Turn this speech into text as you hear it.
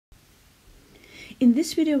In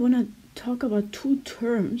this video, I want to talk about two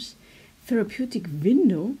terms, therapeutic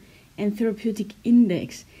window and therapeutic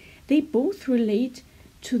index. They both relate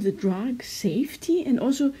to the drug safety and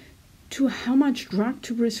also to how much drug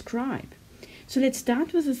to prescribe. So let's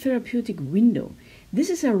start with the therapeutic window.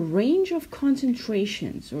 This is a range of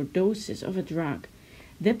concentrations or doses of a drug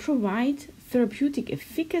that provide therapeutic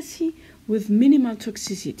efficacy with minimal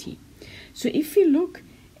toxicity. So if we look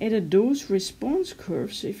at a dose response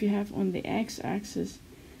curve, so if you have on the x-axis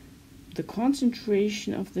the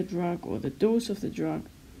concentration of the drug or the dose of the drug,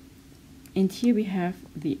 and here we have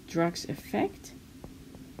the drug's effect,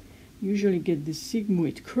 usually get the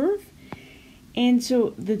sigmoid curve. And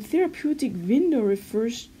so the therapeutic window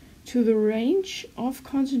refers to the range of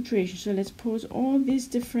concentration. So let's pose all these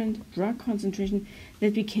different drug concentrations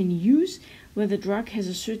that we can use where the drug has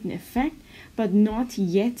a certain effect but not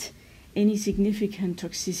yet any significant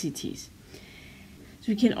toxicities. So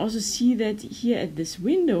we can also see that here at this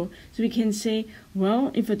window. So we can say,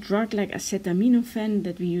 well, if a drug like acetaminophen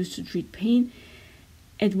that we use to treat pain,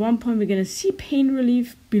 at one point we're going to see pain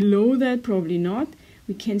relief. Below that, probably not.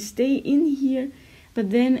 We can stay in here,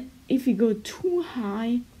 but then if we go too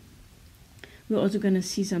high, we're also going to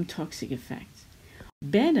see some toxic effects.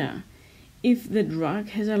 Better if the drug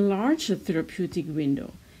has a larger therapeutic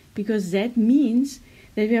window, because that means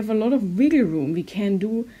that we have a lot of wiggle room. We can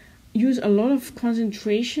use a lot of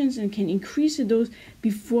concentrations and can increase the dose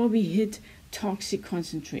before we hit toxic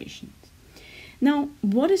concentrations. Now,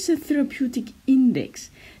 what is the therapeutic index?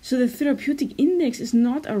 So the therapeutic index is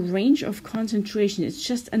not a range of concentration, it's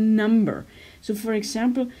just a number. So for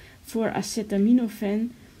example, for acetaminophen,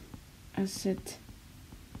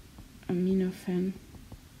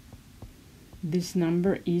 this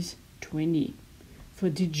number is 20. For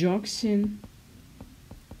digoxin,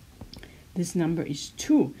 this number is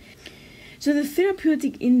 2. So the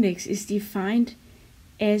therapeutic index is defined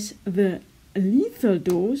as the lethal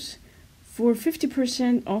dose for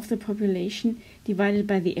 50% of the population divided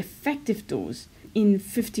by the effective dose in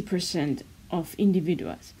 50% of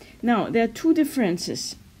individuals. Now, there are two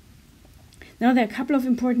differences. Now, there are a couple of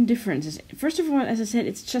important differences. First of all, as I said,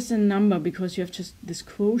 it's just a number because you have just this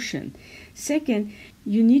quotient. Second,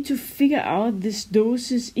 you need to figure out these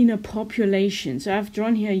doses in a population. So I've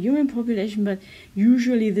drawn here a human population, but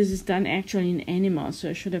usually this is done actually in animals.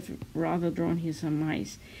 So I should have rather drawn here some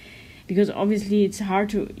mice. Because obviously it's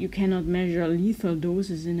hard you cannot measure lethal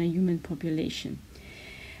doses in a human population.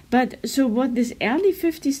 But so what this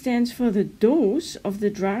LD50 stands for, the dose of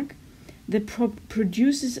the drug that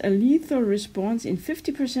produces a lethal response in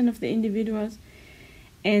 50% of the individuals,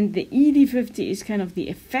 and the ED50 is kind of the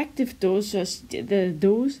effective dose, so the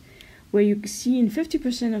dose where you see in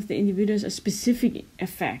 50% of the individuals a specific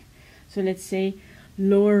effect. So let's say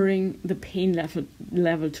lowering the pain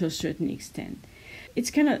level to a certain extent.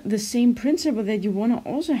 It's kind of the same principle that you want to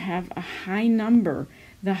also have a high number.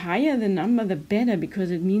 The higher the number, the better,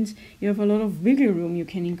 because it means you have a lot of wiggle room. You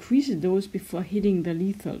can increase the dose before hitting the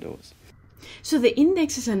lethal dose. So the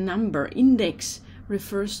index is a number. Index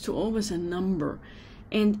refers to always a number.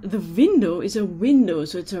 And the window is a window,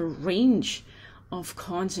 so it's a range of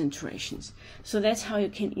concentrations. So that's how you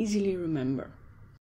can easily remember.